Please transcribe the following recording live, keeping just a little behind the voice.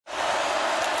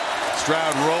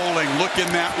Stroud rolling, looking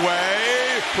that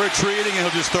way, retreating, and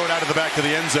he'll just throw it out of the back of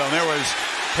the end zone. There was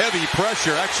heavy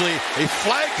pressure. Actually, a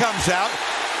flag comes out.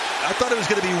 I thought it was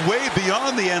going to be way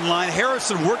beyond the end line.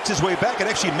 Harrison worked his way back and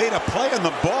actually made a play on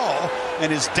the ball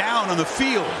and is down on the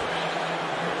field.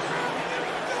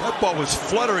 That ball was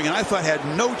fluttering and I thought had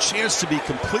no chance to be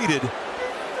completed.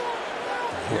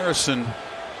 Harrison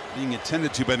being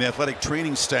attended to by the athletic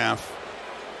training staff.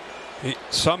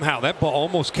 Somehow that ball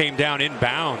almost came down in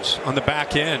bounds on the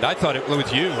back end. I thought it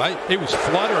was you. It was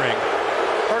fluttering.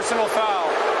 Personal foul,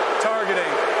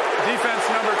 targeting, defense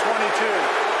number 22.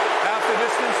 Half the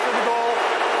distance to the goal,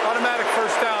 automatic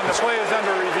first down. The play is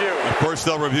under review. Of course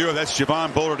they'll review it. That's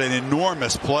Javon Bullard, an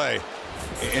enormous play.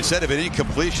 Instead of an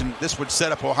incompletion, this would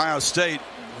set up Ohio State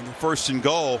with the first and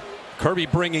goal. Kirby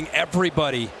bringing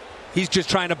everybody. He's just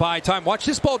trying to buy time. Watch,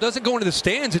 this ball doesn't go into the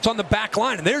stands. It's on the back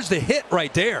line, and there's the hit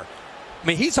right there. I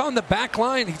mean, he's on the back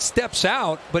line. He steps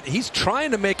out, but he's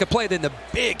trying to make a play. Then the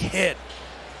big hit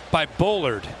by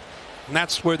Bullard, and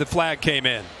that's where the flag came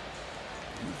in.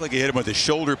 Looked like he hit him with his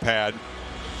shoulder pad.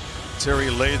 Terry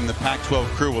Layden, the Pac-12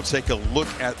 crew, will take a look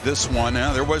at this one.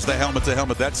 Now, there was the helmet to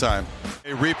helmet that time.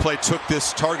 A replay took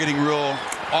this targeting rule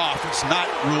off. It's not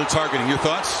rule targeting. Your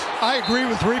thoughts? I agree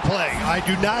with replay. I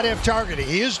do not have targeting.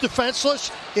 He is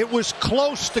defenseless. It was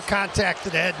close to contact to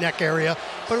the head neck area,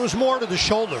 but it was more to the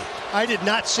shoulder. I did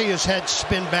not see his head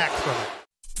spin back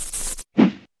from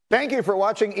it. Thank you for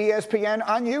watching ESPN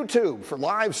on YouTube. For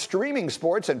live streaming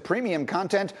sports and premium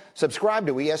content, subscribe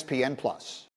to ESPN+.